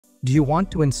Do you want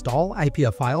to install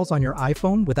IPA files on your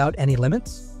iPhone without any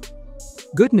limits?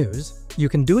 Good news, you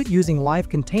can do it using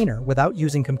LiveContainer without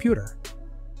using computer.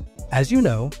 As you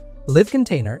know,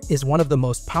 LiveContainer is one of the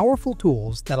most powerful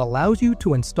tools that allows you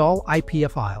to install IPA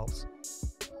files.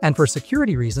 And for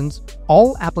security reasons,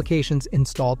 all applications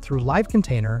installed through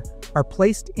LiveContainer are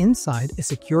placed inside a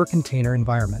secure container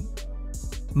environment.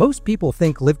 Most people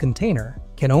think LiveContainer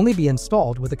can only be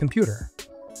installed with a computer.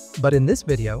 But in this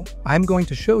video, I'm going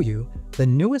to show you the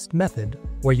newest method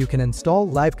where you can install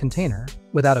LiveContainer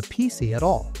without a PC at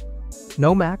all.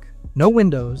 No Mac, no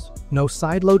Windows, no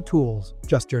sideload tools,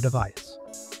 just your device.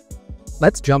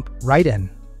 Let's jump right in.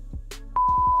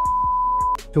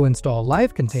 To install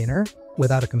LiveContainer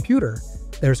without a computer,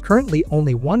 there's currently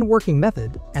only one working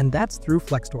method, and that's through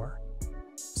FlexStore.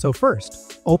 So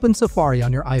first, open Safari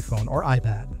on your iPhone or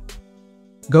iPad.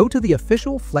 Go to the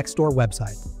official FlexStore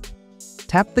website.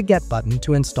 Tap the Get button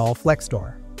to install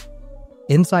FlexStore.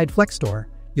 Inside FlexStore,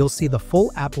 you'll see the full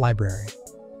app library.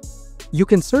 You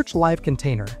can search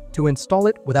LiveContainer to install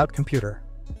it without computer.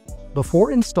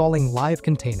 Before installing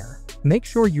LiveContainer, make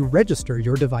sure you register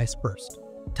your device first.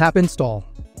 Tap Install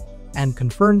and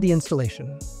confirm the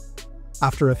installation.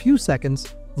 After a few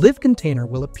seconds, LiveContainer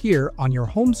will appear on your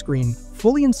home screen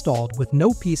fully installed with no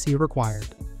PC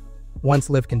required. Once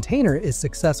LiveContainer is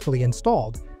successfully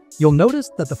installed, you'll notice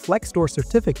that the FlexStore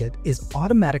certificate is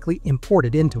automatically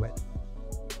imported into it.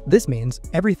 This means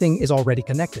everything is already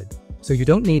connected, so you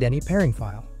don't need any pairing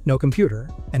file, no computer,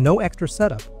 and no extra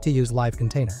setup to use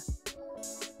LiveContainer.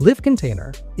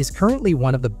 LiveContainer is currently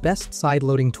one of the best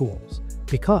sideloading tools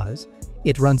because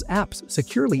it runs apps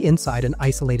securely inside an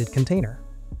isolated container.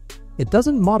 It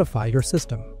doesn't modify your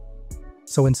system.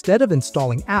 So instead of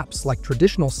installing apps like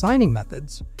traditional signing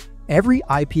methods, every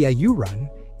IPA you run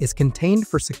is contained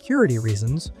for security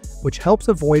reasons, which helps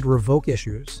avoid revoke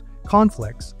issues,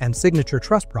 conflicts, and signature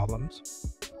trust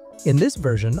problems. In this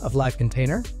version of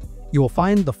LiveContainer, you will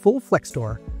find the full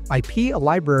FlexStore IPA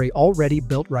library already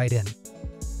built right in.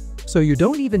 So you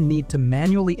don't even need to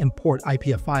manually import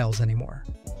IPA files anymore.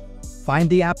 Find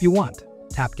the app you want,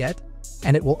 tap Get,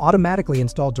 and it will automatically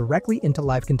install directly into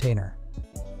LiveContainer.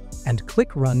 And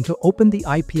click Run to open the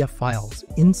IPA files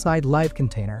inside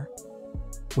LiveContainer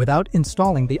without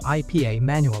installing the IPA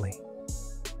manually.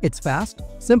 It's fast,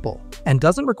 simple, and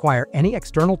doesn't require any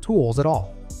external tools at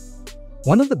all.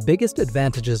 One of the biggest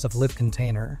advantages of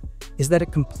LiveContainer is that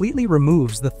it completely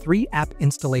removes the 3-app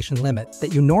installation limit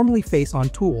that you normally face on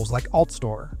tools like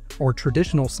AltStore or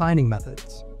traditional signing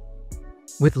methods.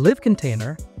 With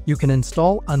LiveContainer, you can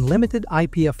install unlimited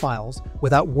IPA files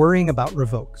without worrying about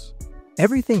revokes.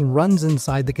 Everything runs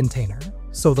inside the container,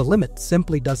 so the limit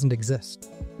simply doesn't exist.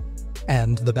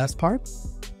 And the best part?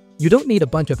 You don't need a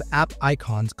bunch of app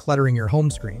icons cluttering your home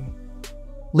screen.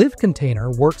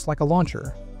 LiveContainer works like a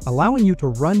launcher, allowing you to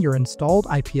run your installed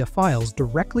IPA files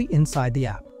directly inside the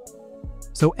app.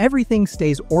 So everything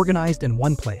stays organized in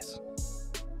one place.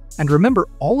 And remember,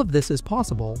 all of this is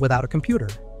possible without a computer.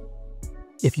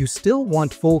 If you still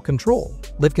want full control,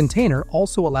 LiveContainer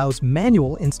also allows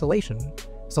manual installation.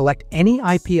 Select any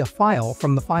IPA file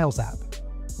from the Files app.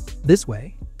 This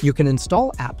way, you can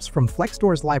install apps from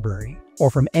FlexStore's library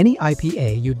or from any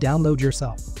IPA you download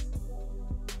yourself.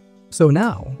 So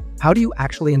now, how do you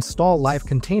actually install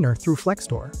LiveContainer through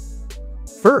FlexStore?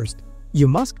 First, you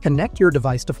must connect your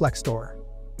device to FlexStore.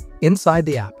 Inside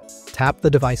the app, tap the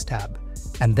Device tab,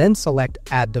 and then select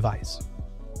Add Device.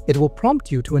 It will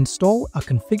prompt you to install a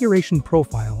configuration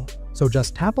profile, so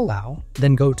just tap Allow,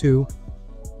 then go to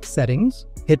Settings,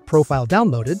 hit Profile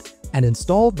Downloaded, and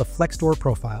install the FlexStore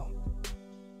profile.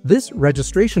 This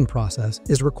registration process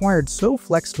is required so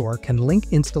FlexStore can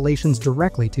link installations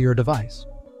directly to your device.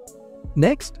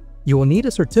 Next, you will need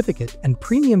a certificate and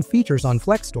premium features on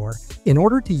FlexStore in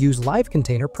order to use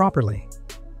LiveContainer properly.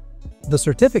 The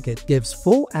certificate gives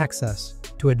full access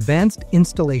to advanced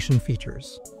installation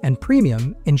features, and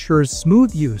premium ensures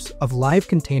smooth use of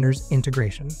LiveContainer's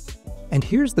integration. And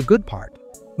here's the good part.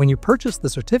 When you purchase the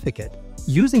certificate,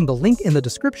 using the link in the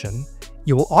description,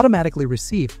 you will automatically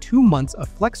receive 2 months of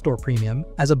FlexStore Premium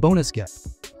as a bonus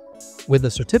gift. With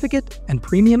the certificate and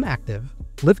premium active,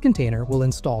 LiveContainer will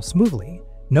install smoothly,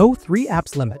 no 3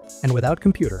 apps limit, and without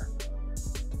computer.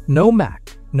 No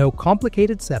Mac, no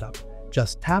complicated setup,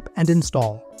 just tap and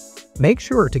install. Make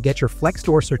sure to get your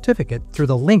FlexStore certificate through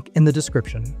the link in the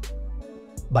description.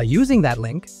 By using that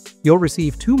link, you'll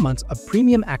receive 2 months of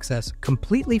premium access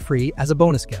completely free as a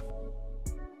bonus gift.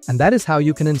 And that is how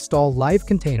you can install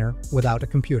LiveContainer without a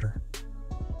computer.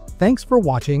 Thanks for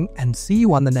watching, and see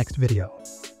you on the next video.